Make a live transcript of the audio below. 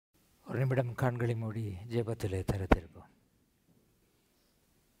ஒரு நிமிடம் கண்களை மூடி ஜெபத்திலே திறந்திருப்போம்.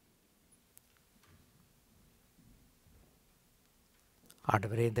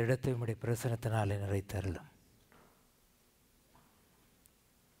 ஆண்டவரே, இந்த இடத்தை உம்முடைய பிரசன்னத்தினாலே நிறைத்தருளும்.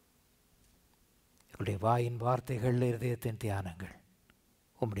 எங்களுடைய வாயின் வார்த்தைகள், இருதயத்தின் தியானங்கள்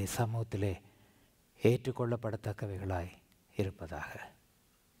உம்முடைய சமூகத்திலே ஏற்றுக்கொள்ளப்படத்தக்கவைகளாய் இருப்பதாக.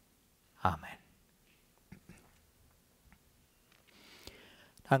 ஆமென்.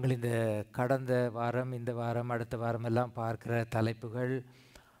 நாங்கள் இந்த கடந்த வாரம், இந்த வாரம், அடுத்த வாரம் எல்லாம் பார்க்கிற தலைப்புகள்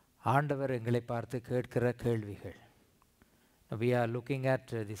ஆண்டவர் எங்களை பார்த்து கேட்கிற கேள்விகள். We are looking at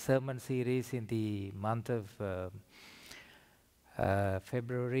the sermon series in the month of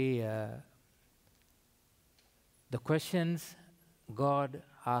February. The questions God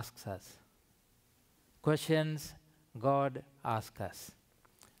asks us. Questions God asks us.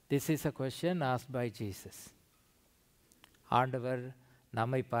 This is a question asked by Jesus. ஆண்டவர்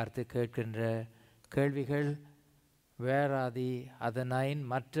நம்மை பார்த்து கேட்கின்ற கேள்விகள். Where are the other 9?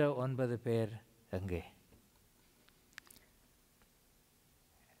 மற்ற 9 பேர் எங்கே?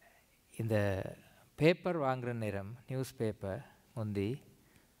 இந்த paper வாங்குகிற நேரம், நியூஸ் பேப்பர் முந்தி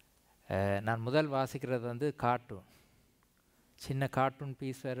நான் முதல் வாசிக்கிறது கார்ட்டூன். சின்ன கார்ட்டூன்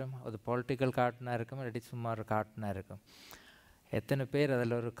பீஸ் வரும். அது பொலிட்டிக்கல் கார்ட்டூனாக இருக்கும், இல்லாட்டி சும்மா ஒரு கார்ட்டூனாக இருக்கும். எத்தனை பேர்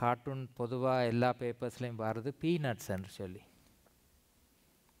அதில் ஒரு கார்ட்டூன் பொதுவாக எல்லா பேப்பர்ஸ்லேயும் வர்றது பீனட்ஸ்ன்னு சொல்லி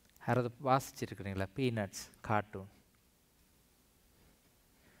யாராவது வாசிச்சிருக்கிறீங்களா? Peanuts cartoon.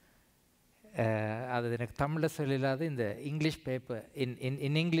 அது எனக்கு தமிழில் சொல்லிடாது. இந்த English paper,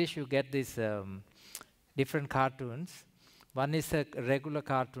 in English you get these different cartoons. One is a regular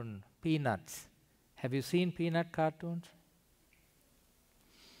cartoon, Peanuts. Have you seen peanut cartoons?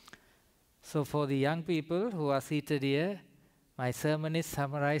 So for the young people who are seated here, my sermon is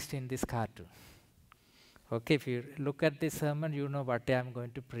summarized in this cartoon. Okay, if you look at this sermon, you know what I am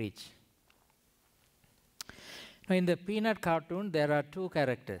going to preach. Now in the Peanut cartoon, there are 2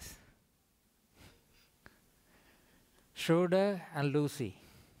 characters, Schroeder and Lucy.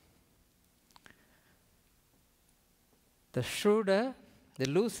 The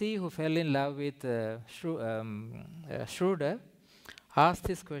Lucy who fell in love with Schroeder asked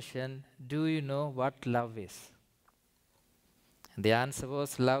this question, do you know what love is? And the answer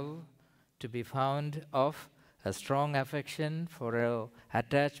was love to be found of a strong affection for an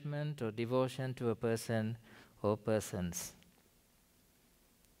attachment or devotion to a person or persons.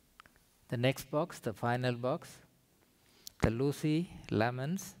 The next box, the final box, the Lucy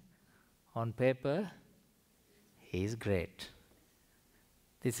laments. On paper, he is great.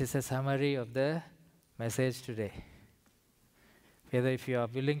 This is a summary of the message today. Whether if you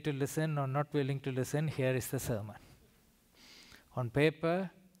are willing to listen or not willing to listen, here is the sermon. On paper,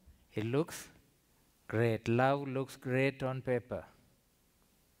 it looks great. Love looks great on paper.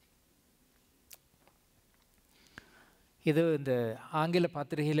 இது இந்த ஆங்கில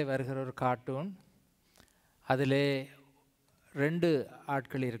பத்திரிகையில் வருகிற ஒரு cartoon. அதிலே 2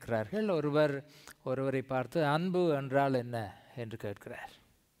 ஆட்கள் இருக்கிறார்கள். ஒருவரை பார்த்து அன்பு என்றால் என்ன என்று கேட்கிறார்.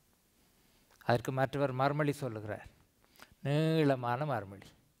 அதற்கு மற்றவர் மறுமொழி சொல்லுகிறார், நீளமான மறுமொழி.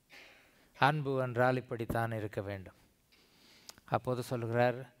 அன்பு என்றால் இப்படித்தான் இருக்க வேண்டும். அப்போது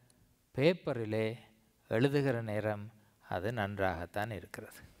சொல்லுகிறார், பேப்பரிலே எழுதுகிற நேரம் அது நன்றாகத்தான்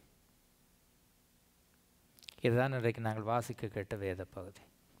இருக்கிறது. இதுதான் இன்றைக்கு நாங்கள் வாசிக்க கேட்ட வேத பகுதி.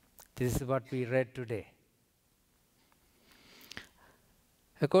 This is what we read today.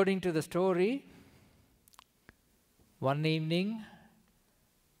 According to the story, one evening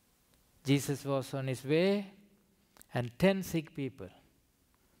Jesus was on his way and 10 sick people.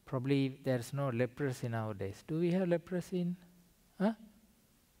 Probably there's no leprosy nowadays. Do we have leprosy in?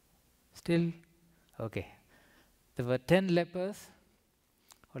 Still? Okay. There were 10 lepers,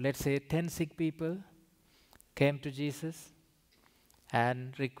 or let's say 10 sick people, came to Jesus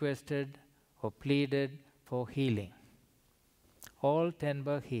and requested or pleaded for healing. All 10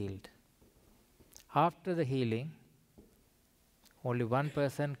 were healed. After the healing, only one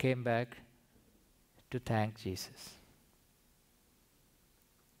person came back to thank Jesus.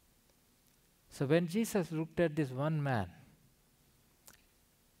 So when Jesus looked at this one man,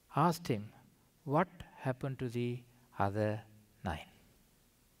 asked him, what happened to the other 9?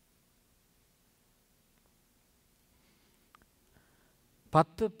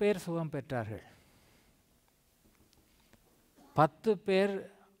 பத்து பேர் சுகம் பெற்றார்கள். 10 பேர்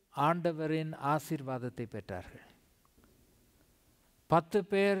ஆண்டவரின் ஆசீர்வாதத்தை பெற்றார்கள். 10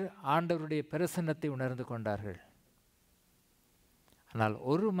 பேர் ஆண்டவருடைய பிரசன்னத்தை உணர்ந்து கொண்டார்கள். ஆனால்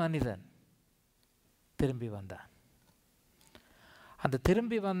ஒரு மனிதன் திரும்பி வந்தான். அந்த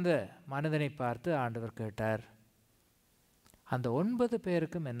திரும்பி வந்த மனிதனை பார்த்து ஆண்டவர் கேட்டார், அந்த 9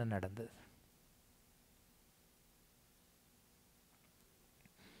 பேருக்கும் என்ன நடந்தது?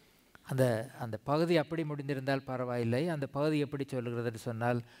 அந்த அந்த பகுதி அப்படி முடிந்திருந்தால் பரவாயில்லை. அந்த பகுதி எப்படி சொல்லுகிறது என்று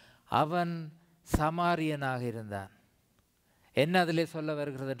சொன்னால், அவன் சமாரியனாக இருந்தான். என்ன அதிலே சொல்ல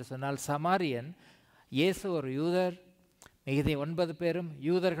வருகிறது என்று சொன்னால், சமாரியன், இயேசு ஒரு யூதர், மீதி 9 பேரும்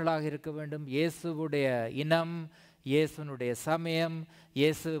யூதர்களாக இருக்க வேண்டும். இயேசுவுடைய இனம், இயேசுனுடைய சமயம்,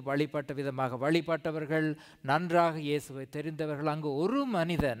 இயேசு வழிபட்ட விதமாக வழிபட்டவர்கள், நன்றாக இயேசுவை தெரிந்தவர்கள். அங்கு ஒரு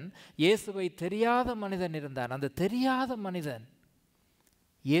மனிதன், இயேசுவை தெரியாத மனிதன் இருந்தான். அந்த தெரியாத மனிதன்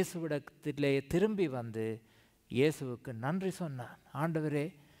இயேசுவிடத்திலே திரும்பி வந்து இயேசுவுக்கு நன்றி சொன்னான். ஆண்டவரே,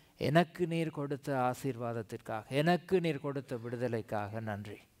 எனக்கு நீர் கொடுத்த ஆசீர்வாதத்திற்காக, எனக்கு நீர் கொடுத்த விடுதலைக்காக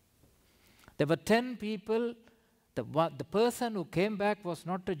நன்றி. There were 10 people. The person who came back was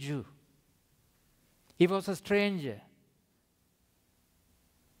not a Jew. He was a stranger.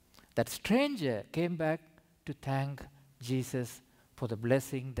 That stranger came back to thank Jesus for the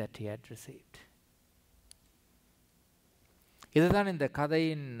blessing that he had received. இதுதான் இந்த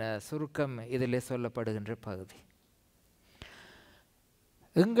கதையின் சுருக்கம். இதிலே சொல்லப்படுகின்ற பகுதி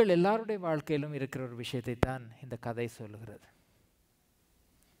எங்கள் எல்லாருடைய வாழ்க்கையிலும் இருக்கிற ஒரு விஷயத்தை தான் இந்த கதை சொல்லுகிறது.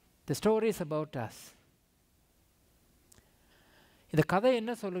 The story is about us. இந்த கதை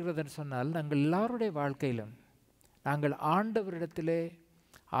என்ன சொல்லுகிறதுன்னு சொன்னால், நாங்கள் எல்லாருடைய வாழ்க்கையிலும் நாங்கள் ஆண்டவரிடத்திலே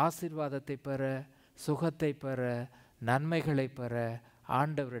ஆசீர்வாதத்தை பெற, சுகத்தை பெற, நன்மைகளை பெற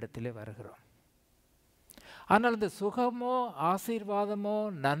ஆண்டவரிடத்திலே வருகிறோம். ஆனால் இந்த சுகமோ ஆசீர்வாதமோ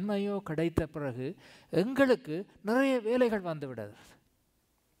நன்மையோ கிடைத்த பிறகு எங்களுக்கு நிறைய வேலைகள் வந்துவிடுது.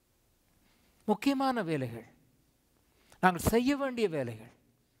 முக்கியமான வேலைகள், நாங்கள் செய்ய வேண்டிய வேலைகள்,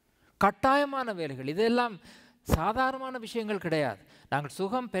 கட்டாயமான வேலைகள். இதெல்லாம் சாதாரணமான விஷயங்கள் கிடையாது. நாங்கள்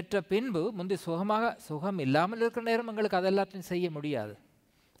சுகம் பெற்ற பின்பு முந்தி சுகம் இல்லாமல் இருக்கிற நேரம் எங்களுக்கு அதெல்லாத்தையும் செய்ய முடியாது.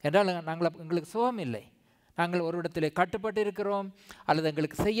 என்றால் எங்களுக்கு சுகம் இல்லை, நாங்கள் ஒரு இடத்திலே கட்டுப்பட்டு இருக்கிறோம், அல்லது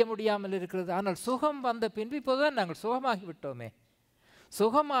எங்களுக்கு செய்ய முடியாமல் இருக்கிறது. ஆனால் சுகம் வந்த பின்பு இப்போதான் நாங்கள் சுகமாகி விட்டோமே.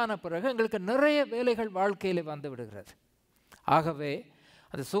 சுகமான பிறகு எங்களுக்கு நிறைய வேலைகள் வாழ்க்கையில் வந்து விடுகிறது. ஆகவே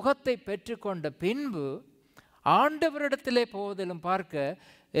அந்த சுகத்தை பெற்றுக்கொண்ட பின்பு ஆண்டவரிடத்திலே போவதிலும் பார்க்க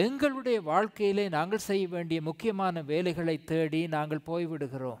எங்களுடைய வாழ்க்கையிலே நாங்கள் செய்ய வேண்டிய முக்கியமான வேலைகளை தேடி நாங்கள்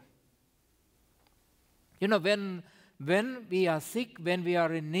போய்விடுகிறோம். You know, when we are sick, when we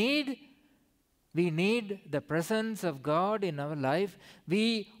are in need, we need the presence of God in our life. We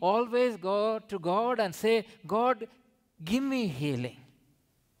always go to God and say, God, give me healing.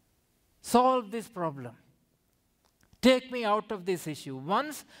 Solve this problem. Take me out of this issue.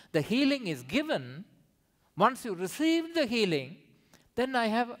 Once the healing is given, once you receive the healing, then I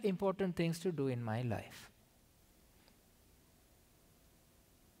have important things to do in my life.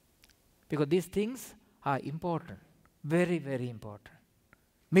 Because these things are important, very, very important.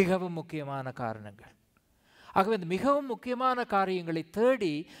 மிகவும் முக்கியமான காரணங்கள். ஆகவே இந்த மிகவும் முக்கியமான காரியங்களை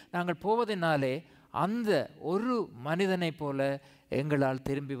தேடி நாங்கள் போவதனாலே அந்த ஒரு மனிதனைப் போல எங்களால்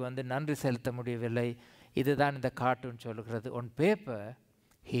திரும்பி வந்து நன்றி செலுத்த முடியவில்லை. இதுதான் இந்த கார்ட்டூன் சொல்லுகிறது. On paper,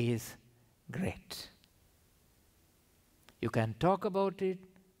 he is great. You can talk about it,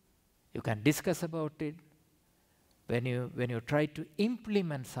 you can discuss about it. When you try to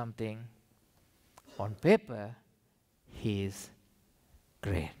implement something on paper, he is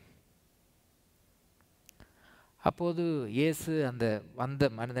great. அப்போது இயேசு அந்த வந்த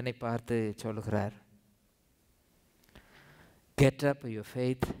மனிதனை பார்த்து சொல்லுகிறார், Get up, your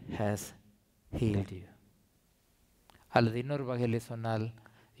faith has healed you. அல்லது இன்னொரு வகையில் சொன்னால்,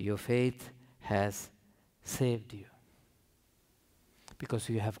 Your faith has saved you. Because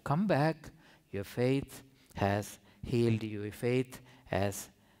you have come back, your faith has healed you, your faith has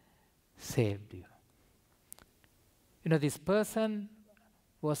saved you. You know, this person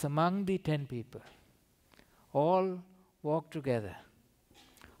was among the 10 people. All walked together.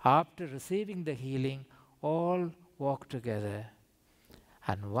 After receiving the healing, all walked together.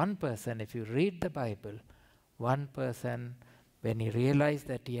 And one person, if you read the Bible, one person, when he realized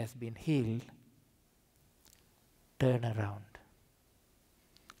that he has been healed, turn around.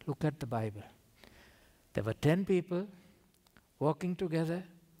 Look at the Bible. There were 10 people walking together.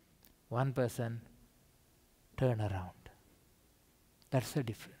 One person turn around. That's the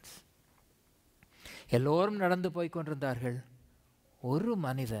difference. எல்லோரும் நடந்து போய் கொண்டிருந்தார்கள். ஒரு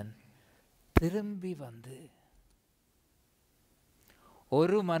மனிதன் திரும்பி வந்து,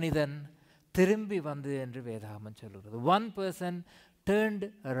 ஒரு மனிதன் திரும்பி வந்து என்று வேதாகமம் சொல்லுகிறது. One person turned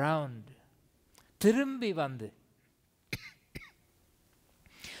around. திரும்பி வந்து,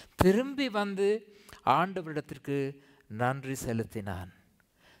 திரும்பி வந்து ஆண்டவரிடத்திற்கு நன்றி செலுத்தினான்.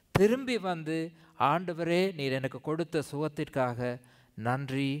 திரும்பி வந்து, ஆண்டவரே, நீர் எனக்கு கொடுத்த சுகத்திற்காக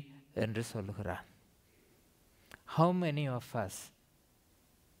நன்றி என்று சொல்லுகிறான். How many of us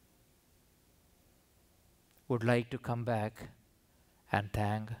would like to come back and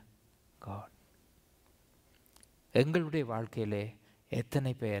thank God? எங்களுடைய வாழ்க்கையிலே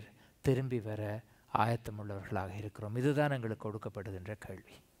எத்தனை பேர் திரும்பி வர ஆயத்தமுள்ளவர்களாக இருக்கிறோம்? இதுதான் எங்களுக்கு கொடுக்கப்படுகின்ற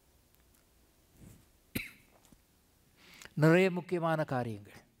கேள்வி. நிறைய முக்கியமான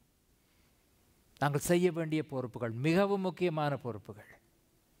காரியங்கள், நாங்கள் செய்ய வேண்டிய பொறுப்புகள், மிகவும் முக்கியமான பொறுப்புகள்.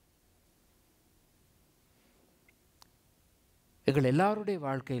 எங்கள் எல்லாருடைய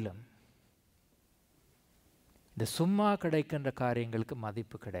வாழ்க்கையிலும் இந்த சும்மா கிடைக்கின்ற காரியங்களுக்கு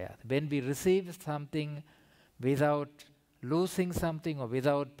மதிப்பு கிடையாது. When we receive something without losing something or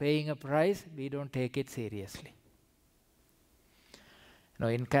without paying a price, we don't take it seriously. You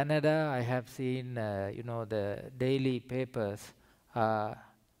know, in Canada, I have seen, the daily papers are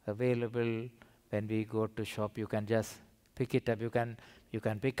available when we go to shop. You can just pick it up. You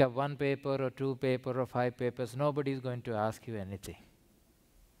can pick up one paper or two paper or five papers. Nobody is going to ask you anything.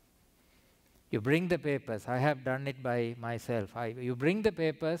 You bring the papers. I have done it by myself. You bring the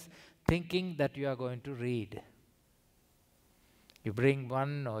papers thinking that you are going to read. You bring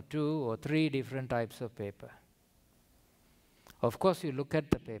one or two or three different types of paper. Of course, you look at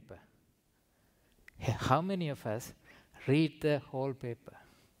the paper. How many of us read the whole paper?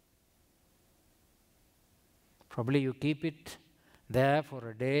 Probably you keep it there for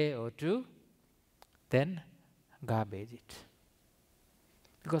a day or two, then garbage it.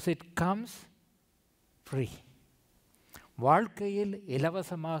 Because it comes free. வாழ்க்கையில்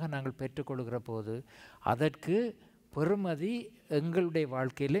இலவசமாக நாங்கள் பெற்றுக்கொள்கிற போது அதற்கு பெறுமதி எங்களுடைய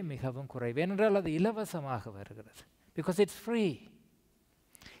வாழ்க்கையிலே மிகவும் குறைவு. ஏனென்றால் அது இலவசமாக வருகிறது. Because it's free.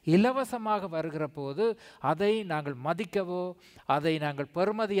 இலவசமாக வருகிற போது அதை நாங்கள் மதிக்கவோ அதை நாங்கள்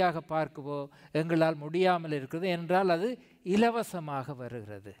பெறுமதியாக பார்க்கவோ எங்களால் முடியாமல் இருக்கிறது. என்றால் அது இலவசமாக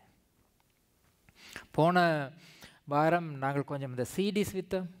வருகிறது. போன வாரம் நாங்கள் கொஞ்சம் இந்த சிடிஸ்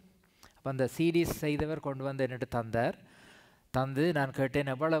விற்றோம். அப்போ அந்த சிடிஸ் செய்தவர் கொண்டு வந்து என்னட்டு தந்து நான்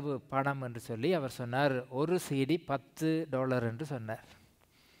கேட்டேன் எவ்வளவு பணம் என்று சொல்லி. அவர் சொன்னார் ஒரு சிடி $10 என்று சொன்னார்.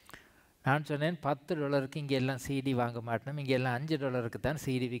 நான் சொன்னேன் $10 இங்கே எல்லாம் சிடி வாங்க மாட்டோம், இங்கே எல்லாம் $5 தான்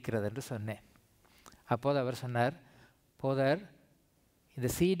சிடி விற்கிறது என்று சொன்னேன். அப்போது அவர் சொன்னார், போதர்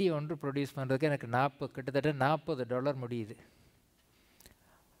இந்த சிடி ஒன்று ப்ரொடியூஸ் பண்ணுறதுக்கு எனக்கு கிட்டத்தட்ட $40 முடியுது.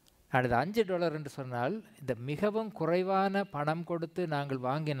 அடுத்து $5 என்று சொன்னால் இந்த மிகவும் குறைவான பணம் கொடுத்து நாங்கள்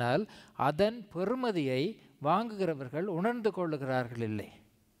வாங்கினால் அதன் பெறுமதியை வாங்குகிறவர்கள் உணர்ந்து கொள்ளுகிறார்கள் இல்லை.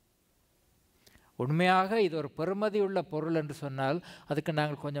 உண்மையாக இது ஒரு பெறுமதி உள்ள பொருள் என்று சொன்னால் அதுக்கு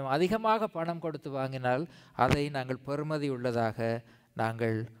நாங்கள் கொஞ்சம் அதிகமாக பணம் கொடுத்து வாங்கினால் அதை நாங்கள் பெறுமதி உள்ளதாக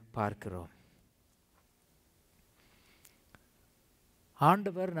நாங்கள் பார்க்கிறோம்.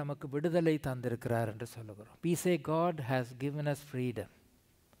 ஆண்டவர் நமக்கு விடுதலை தந்திருக்கிறார் என்று சொல்லுகிறோம். We say God has given us freedom,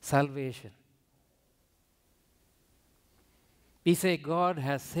 salvation. We say God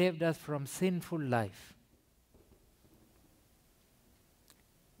has saved us from sinful life.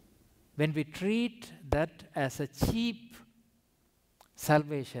 When we treat that as a cheap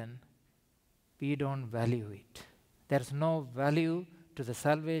salvation, we don't value it. There's no value to the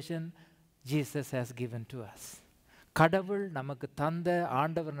salvation Jesus has given to us. கடவுள் நமக்கு தந்த,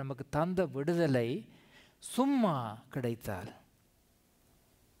 ஆண்டவர் நமக்கு தந்த விடுதலை சும்மா கிடைத்தால்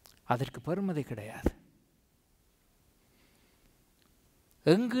அதற்கு பெறுமதி கிடையாது.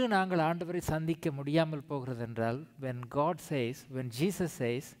 எங்கு நாங்கள் ஆண்டவரை சந்திக்க முடியாமல் போகிறது என்றால், when Jesus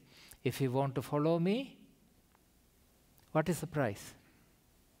says, if you want to follow me, what is the price?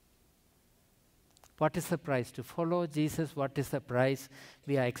 What is the price to follow Jesus? What is the price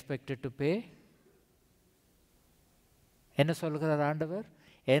we are expected to pay? என்ன சொல்கிறார் ஆண்டவர்?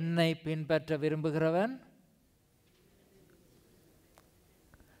 என்னை பின்பற்ற விரும்புகிறவன்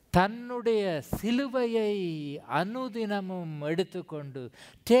தன்னுடைய சிலுவையை அனுதினமும் எடுத்துக்கொண்டு,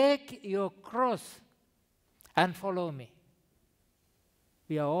 take your cross and follow me.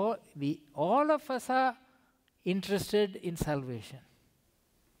 All of us are interested in salvation.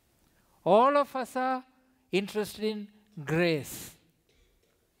 All of us are interested in grace.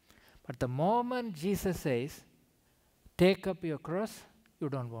 But the moment Jesus says, take up your cross, you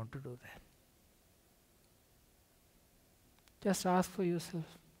don't want to do that. Just ask for yourself.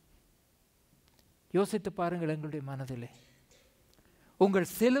 யோசித்து பாருங்கள் எங்களுடைய மனதிலே. உங்கள்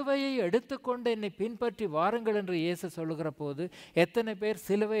சிலுவையை எடுத்துக்கொண்டு என்னை பின்பற்றி வாருங்கள் என்று இயேசு சொல்லுகிற போது எத்தனை பேர்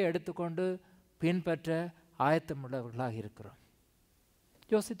சிலுவையை எடுத்துக்கொண்டு பின்பற்ற ஆயத்தமுள்ளவர்களாக இருக்கிறோம்?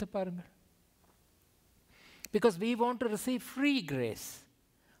 யோசித்து பாருங்கள். Because we want to receive free grace,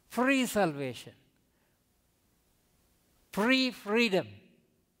 free salvation, free freedom.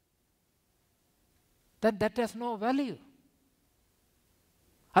 That has no value.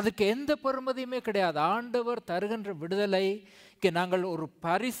 அதுக்கு எந்த பெறுமதியுமே கிடையாது. ஆண்டவர் தருகின்ற விடுதலைக்கு நாங்கள் ஒரு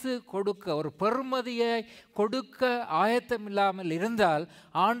பரிசு கொடுக்க, ஒரு பெறுமதியை கொடுக்க ஆயத்தம் இல்லாமல் இருந்தால்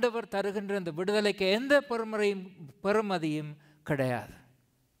ஆண்டவர் தருகின்ற இந்த விடுதலைக்கு எந்த பெறுமதியும் கிடையாது.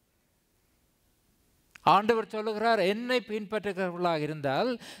 ஆண்டவர் சொல்லுகிறார், என்னை பின்பற்றுகிறவர்களாக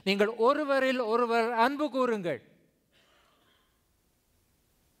இருந்தால் நீங்கள் ஒருவரில் ஒருவர் அன்பு கூறுங்கள்.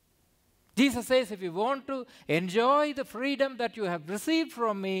 Jesus says, if you want to enjoy the freedom that you have received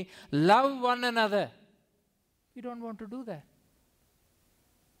from me, love one another. We don't want to do that.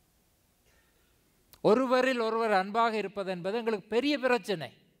 ஒருவரில் ஒருவர் அன்பாக இருப்பது என்பது எங்களுக்கு பெரிய பிரச்சனை.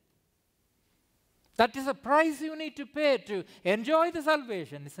 That is a price you need to pay to enjoy the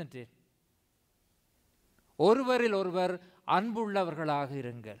salvation, isn't it? ஒருவரில் ஒருவர் அன்புள்ளவர்களாக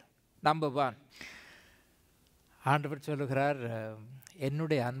இருங்கள். நம்பர் 1, ஆண்டவர் சொல்லுகிறார்,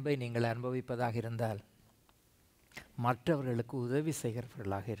 என்னுடைய அன்பை நீங்கள் அனுபவிப்பதாக இருந்தால் மற்றவர்களுக்கு உதவி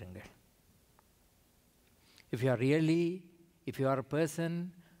செய்கிறவர்களாக இருங்கள். If you are a person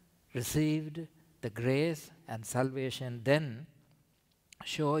received the grace and salvation, then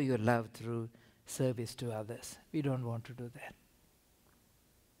show your love through service to others. We don't want to do that.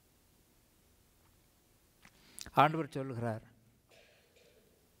 ஆண்டவர் சொல்லுகிறார்,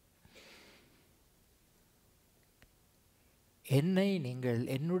 நீங்கள்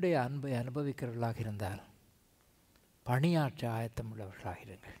என்னுடைய அன்பை அனுபவிக்கிறவர்களாக இருந்தால் பணியாற்ற ஆயத்தம் உள்ளவர்களாக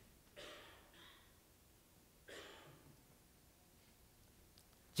இருங்கள்.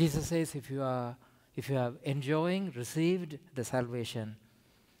 Jesus says, if you are enjoying, received the salvation,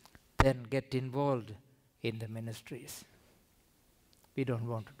 then get involved in the ministries. We don't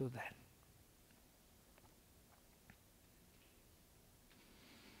want to do that.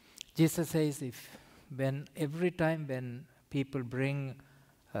 Jesus says, every time when people bring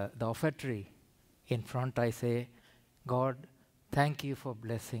the offertory in front, I say, God, thank you for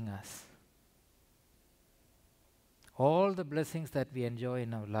blessing us. All the blessings that we enjoy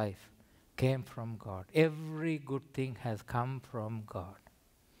in our life came from God. Every good thing has come from God.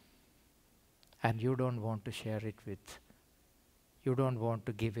 And you don't want to share it you don't want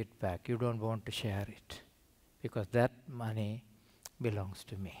to give it back. You don't want to share it. Because that money belongs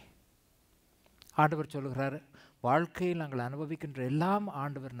to me. ஆண்டவர் சொல்லுகிறார், வாழ்க்கையில் நாங்கள் அனுபவிக்கின்ற எல்லாம்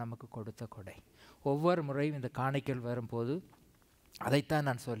ஆண்டவர் நமக்கு கொடுத்த கொடை. ஒவ்வொரு முறையும் இந்த காணிக்கைகள் வரும்போது அதைத்தான்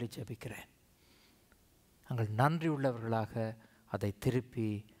நான் சொல்லி ஜெபிக்கிறேன். நாங்கள் நன்றி உள்ளவர்களாக அதை திருப்பி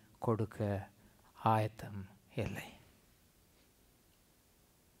கொடுக்க ஆயத்தம் இல்லை.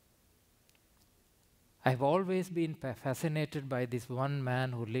 I've always been fascinated by this one man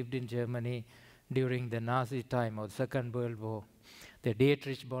who lived in Germany during the Nazi time or the Second World War, the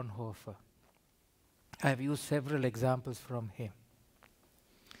Dietrich Bonhoeffer. I've used several examples from him.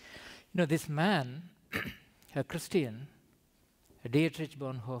 This man, a Christian, Dietrich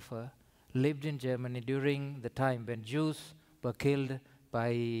Bonhoeffer, lived in Germany during the time when Jews were killed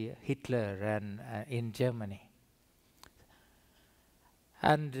by Hitler in Germany.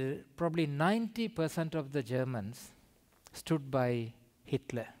 And probably 90% of the Germans stood by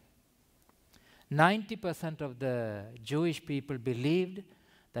Hitler. 90% of the Jewish people believed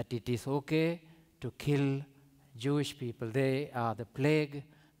that it is okay to kill Jewish people. They are the plague,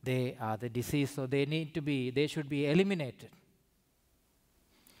 they are the disease, so they should be eliminated.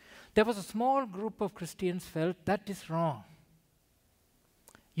 There was a small group of Christians felt that is wrong.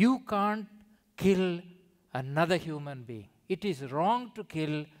 You can't kill another human being. It is wrong to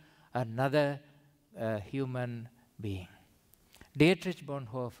kill another human being. Dietrich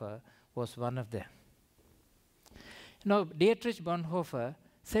Bonhoeffer was one of them. Dietrich Bonhoeffer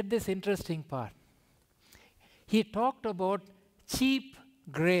said this interesting part. He talked about cheap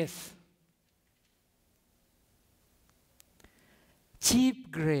grace.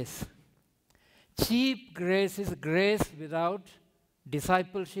 Cheap grace. Cheap grace is grace without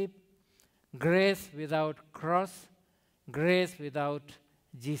discipleship, grace without cross, grace without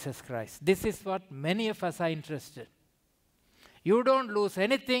Jesus Christ. This is what many of us are interested. You don't lose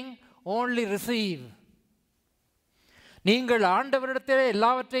anything, only receive. நீங்கள் ஆண்டவரிடத்தில்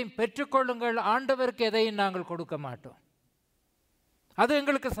எல்லாவற்றையும் பெற்றுக்கொள்ளுங்கள், ஆண்டவருக்கு எதையும் நாங்கள் கொடுக்க மாட்டோம். அது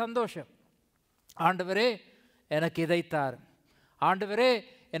எங்களுக்கு சந்தோஷம். ஆண்டவரே எனக்கு இதைத்தார், ஆண்டவரே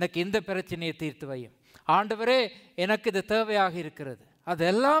எனக்கு இந்த பிரச்சனையை தீர்த்து வையும், ஆண்டவரே எனக்கு இது தேவையாக இருக்கிறது,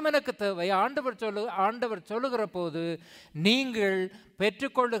 அதெல்லாம் எனக்கு தேவை. ஆண்டவர் சொல்லுகிற போது நீங்கள்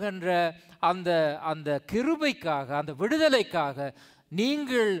பெற்றுக்கொள்ளுகின்ற அந்த கிருபைக்காக, அந்த விடுதலைக்காக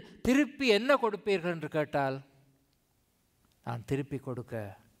நீங்கள் திருப்பி என்ன கொடுப்பீர்கள் என்று கேட்டால், நான் திருப்பி கொடுக்க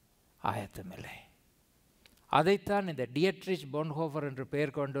ஆயத்தமில்லை. அதைத்தான் இந்த டியட்ரிச் பொன்ஹோஃபர் என்று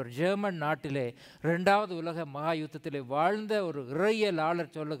பெயர் கொண்ட ஒரு ஜெர்மன் நாட்டிலே 2வது உலக மகா யுத்தத்திலே வாழ்ந்த ஒரு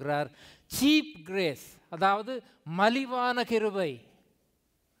இறையியலாளர் சொல்லுகிறார், சீப் கிரேஸ், அதாவது மலிவான கிருபை,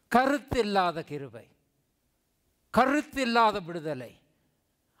 கருத்தில்லாத கிருபை, கருத்தில்லாத விடுதலை.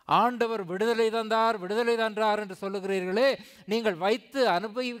 ஆண்டவர் விடுதலை தந்தார், விடுதலை தந்தார் என்று சொல்லுகிறீர்களே, நீங்கள் வைத்து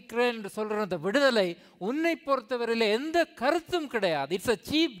அனுபவிக்கிறேன் என்று சொல்கிற அந்த விடுதலை உன்னை பொறுத்தவரையில் எந்த கருத்தும் கிடையாது. It's a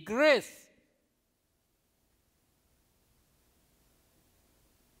cheap grace.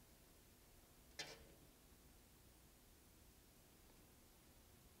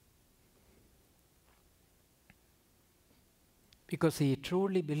 Because he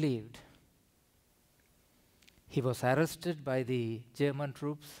truly believed. He was arrested by the German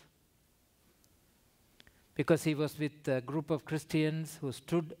troops because he was with a group of Christians who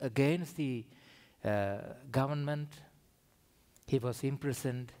stood against the government. He was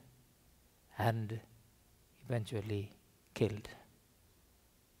imprisoned and eventually killed.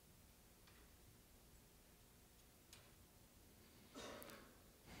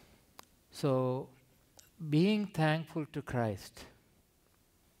 So, being thankful to Christ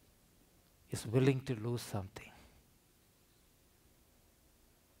is willing to lose something.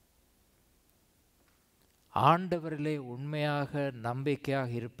 ஆண்டவரிலே உண்மையாக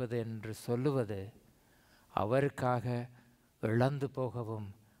நம்பிக்கையாக இருப்பது என்று சொல்லுவது அவருக்காக இழந்து போகவும்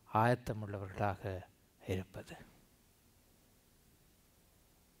ஆயத்தமுள்ளவர்களாக இருப்பது.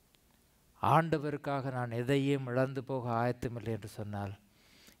 ஆண்டவருக்காக நான் எதையும் இழந்து போக ஆயத்தமில்லை என்று சொன்னால்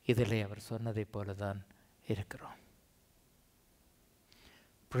இதிலே அவர் சொன்னதைப் போலதான் இருக்கிறோம்.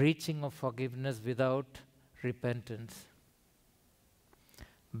 Preaching of forgiveness without repentance,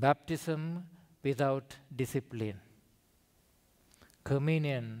 baptism without discipline,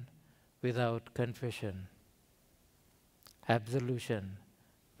 communion without confession, absolution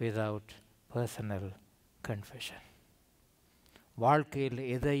without personal confession. வாழ்க்கையில்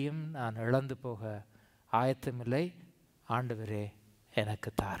எதையும் நான் இழந்து போக ஆயத்தமில்லை, ஆண்டவரே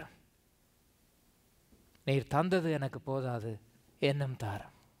எனக்கு தாரும், நீர் தந்தது எனக்கு போதாது, என்னும்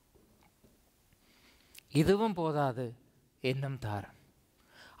தாரும், இதுவும் போதாது, என்னும் தாரும்.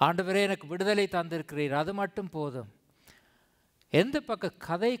 ஆண்டவரே எனக்கு விடுதலை தந்திருக்கிறீர், அது மட்டும் போதும். எந்த பக்க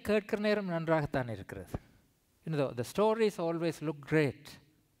கதை கேட்கிற நேரம் நன்றாகத்தான் இருக்கிறது. The stories always look great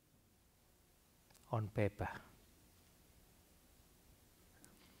on paper.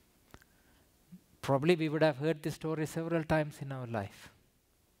 Probably we would have heard this story several times in our life.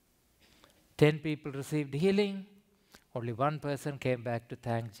 10 people received healing, only one person came back to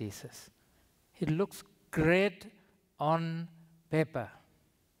thank Jesus. It looks great on paper.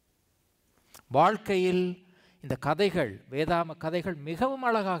 வாழ்க்கையில் இந்த கதைகள், வேதாம கதைகள் மிகவும்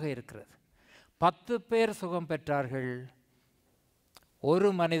அழகாக இருக்கிறது. 10 பேர் சுகம் பெற்றார்கள், ஒரு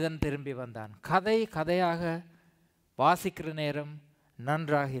மனிதன் திரும்பி வந்தான். கதை கதையாக வாசிக்கிற நேரம்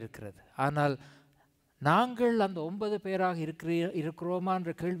நன்றாக இருக்கிறது. ஆனால் நாங்கள் அந்த 9 பேராக இருக்கிறோமா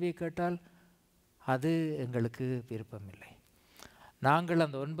என்ற கேள்வியை கேட்டால் அது எங்களுக்கு விருப்பமில்லை. நாங்கள்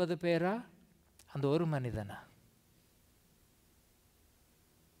அந்த 9 பேரா, அந்த ஒரு மனிதனா?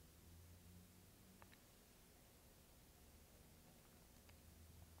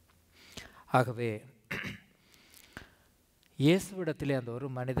 ஆகவே இயேசுவிடத்திலே அந்த ஒரு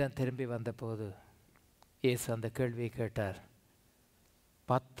மனிதன் திரும்பி வந்தபோது இயேசு அந்த கேள்வியை கேட்டார்,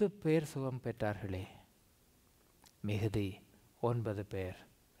 10 பேர் சுகம் பெற்றார்களே, மிகுதி 9 பேர்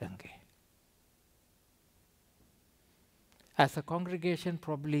எங்கே? As a congregation,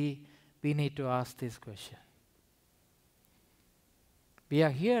 probably we need to ask this question. We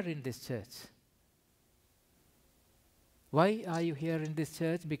are here in this church. Why are you here in this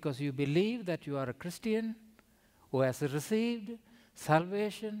church? Because you believe that you are a Christian who has received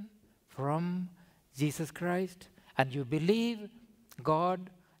salvation from Jesus Christ, and you believe God,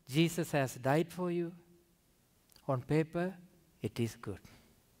 Jesus has died for you. On paper, it is good.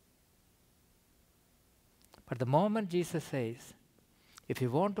 But the moment Jesus says, if you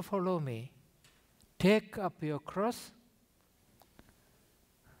want to follow me, take up your cross,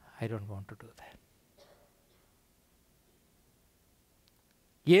 I don't want to do that.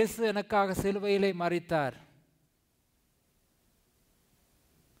 இயேசு எனக்காக சிலுவையிலே மரித்தார்,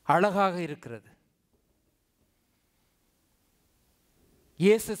 அழகாக இருக்கிறது.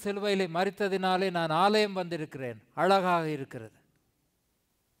 இயேசு சிலுவையிலே மரித்ததினாலே நான் ஆலயம் வந்திருக்கிறேன், அழகாக இருக்கிறது.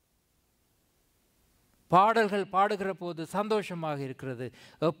 பாடல்கள் பாடுகிற போது சந்தோஷமாக இருக்கிறது.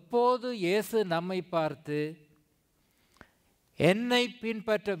 எப்போது இயேசு நம்மை பார்த்து என்னை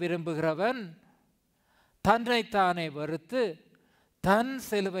பின்பற்ற விரும்புகிறவன் தன்னைத்தானே வெறுத்து தன்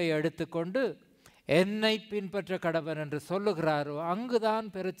சிலுவை எடுத்துக்கொண்டு என்னை பின்பற்ற கடவன் என்று சொல்லுகிறாரோ, அங்குதான்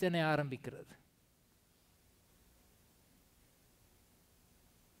பிரச்சனை ஆரம்பிக்கிறது.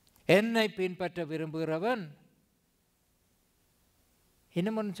 என்னை பின்பற்ற விரும்புகிறவன்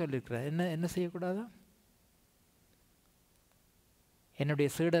இன்னமும் சொல்லியிருக்கிறார், என்ன செய்யக்கூடாதா? என்னுடைய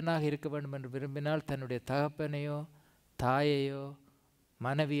சீடனாக இருக்க வேண்டும் என்று விரும்பினால் தன்னுடைய தகப்பனையோ தாயையோ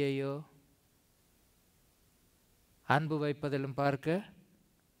மனைவியையோ அன்பு வைப்பதிலும் பார்க்க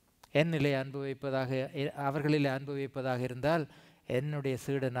என்னிலே அன்பு வைப்பதாக, அவர்களிலே அன்பு வைப்பதாக இருந்தால் என்னுடைய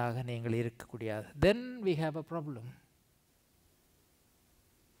சீடனாக நீங்கள் இருக்கக்கூடாது. Then we have a problem.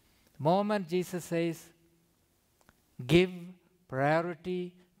 The moment Jesus says, give priority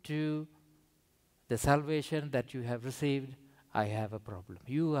to the salvation that you have received, I have a problem.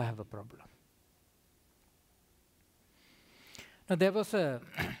 You have a problem. Now there was a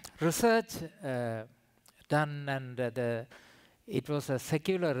research done, and it was a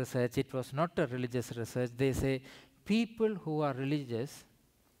secular research. It was not a religious research. They say people who are religious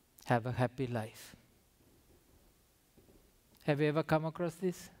have a happy life. Have you ever come across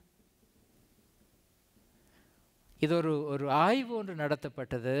this? இது ஒரு ஆய்வு ஒன்று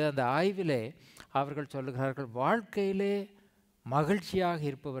நடத்தப்பட்டது. அந்த ஆய்விலே அவர்கள் சொல்லுகிறார்கள், வாழ்க்கையிலே மகிழ்ச்சியாக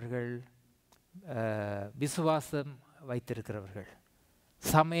இருப்பவர்கள், விசுவாசம் வைத்திருக்கிறவர்கள்,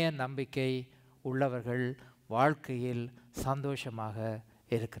 சமய நம்பிக்கை உள்ளவர்கள் வாழ்க்கையில் சந்தோஷமாக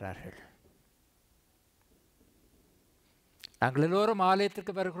இருக்கிறார்கள். நாங்கள் எல்லோரும்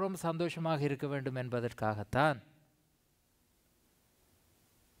ஆலயத்திற்கு வருகிறோம் சந்தோஷமாக இருக்க வேண்டும் என்பதற்காகத்தான்,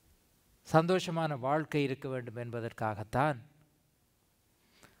 சந்தோஷமான வாழ்க்கை இருக்க வேண்டும் என்பதற்காகத்தான்.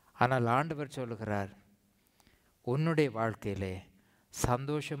 ஆனால் ஆண்டவர் சொல்லுகிறார், உன்னுடைய வாழ்க்கையிலே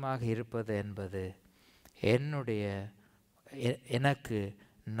சந்தோஷமாக இருப்பது என்பது எனக்கு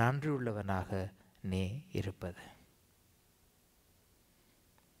நன்றியுள்ளவனாக நீ இருப்பது.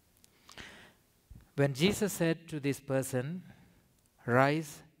 When Jesus said to this person,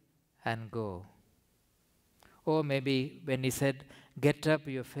 rise and go, or maybe when he said, get up,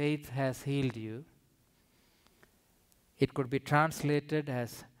 your faith has healed you, it could be translated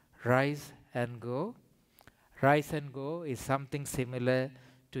as rise and go. Rise and go is something similar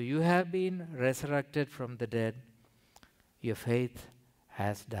to you have been resurrected from the dead, your faith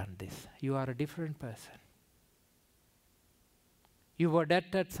has done this. You are a different person. You were dead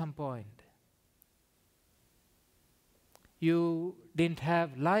at some point. You didn't have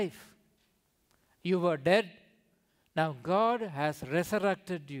life. You were dead. Now God has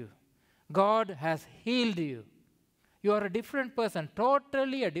resurrected you. God has healed you. You are a different person,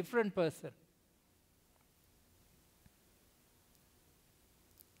 totally a different person.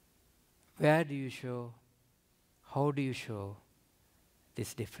 Where do you show? How do you show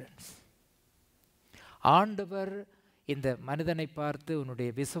this difference? ஆண்டவர் இந்த மனிதனை பார்த்து உன்னுடைய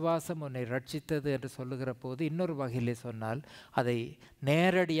விசுவாசம் உன்னை ரட்சித்தது என்று சொல்லுகிற போது இன்னொரு வகையிலே சொன்னால், அதை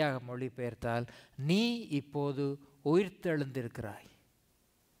நேரடியாக மொழிபெயர்த்தால், நீ இப்போது உயிர்த்தெழுந்திருக்கிறாய்.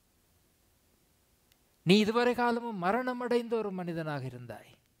 நீ இதுவரை காலமும் மரணமடைந்த ஒரு மனிதனாக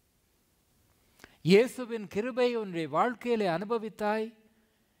இருந்தாய். இயேசுவின் கிருபை உன்னுடைய வாழ்க்கையிலே அனுபவித்தாய்.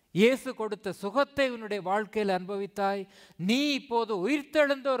 இயேசு கொடுத்த சுகத்தை உன்னுடைய வாழ்க்கையில் அனுபவித்தாய். நீ இப்போது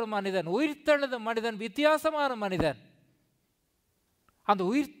உயிர்த்தெழுந்த ஒரு மனிதன். உயிர்த்தெழுந்த மனிதன் வித்தியாசமான மனிதன். அந்த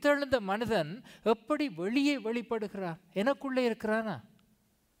உயிர்த்தெழுந்த மனிதன் எப்படி வெளியே வெளிப்படுகிறான்? எனக்குள்ளே இருக்கிறானா?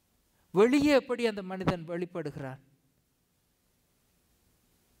 வெளியே எப்படி அந்த மனிதன் வெளிப்படுகிறான்?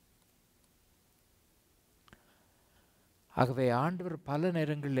 ஆகவே ஆண்டவர் பல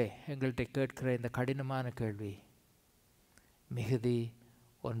நேரங்களிலே எங்கள்கிட்ட கேட்கிற இந்த கடினமான கேள்வி, மிகுதி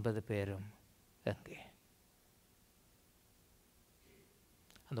 9 பேரும் எங்கே?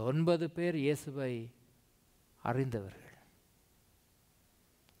 அந்த 9 பேர் இயேசுவை அறிந்தவர்கள்.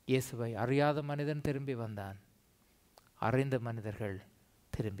 இயேசுவை அறியாத மனிதன் திரும்பி வந்தான். அறிந்த மனிதர்கள்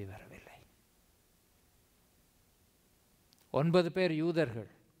திரும்பி வரவில்லை. 9 பேர் யூதர்கள்,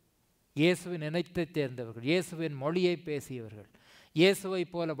 இயேசுவின் இனத்தை சேர்ந்தவர்கள், இயேசுவின் மொழியை பேசியவர்கள், இயேசுவை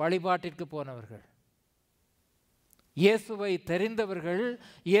போல வழிபாட்டிற்கு போனவர்கள், இயேசுவை தெரிந்தவர்கள்.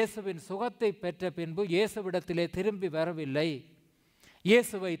 இயேசுவின் சுகத்தை பெற்ற பின்பு இயேசுவிடத்திலே திரும்பி வரவில்லை.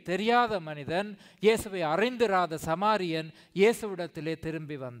 இயேசுவை தெரியாத மனிதன், இயேசுவை அறிந்திராத சமாரியன் இயேசுவிடத்திலே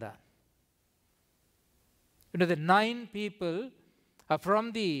திரும்பி வந்தான். The 9 people are from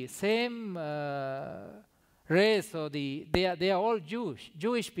the same race, or they are all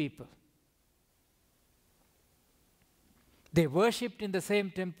Jewish people. They worshipped in the same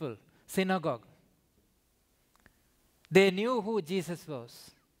temple, synagogue. They knew who Jesus was,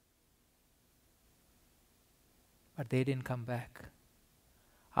 but they didn't come back.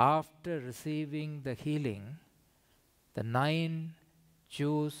 After receiving the healing, the 9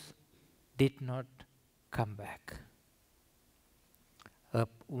 Jews did not come back.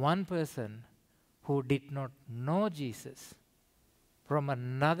 One person who did not know Jesus from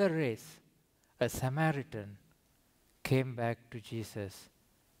another race, a Samaritan, came back to Jesus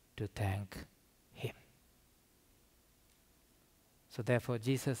to thank him. So therefore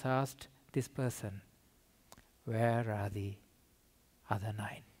Jesus asked this person, where are the other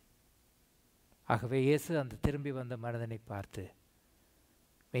 9? ஆகவே இயேசு அந்த திரும்பி வந்த மனிதனை பார்த்து,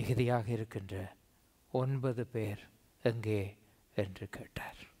 மிகுதியாக இருக்கின்ற 9 பேர் எங்கே என்று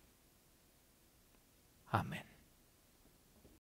கேட்டார். ஆமென்.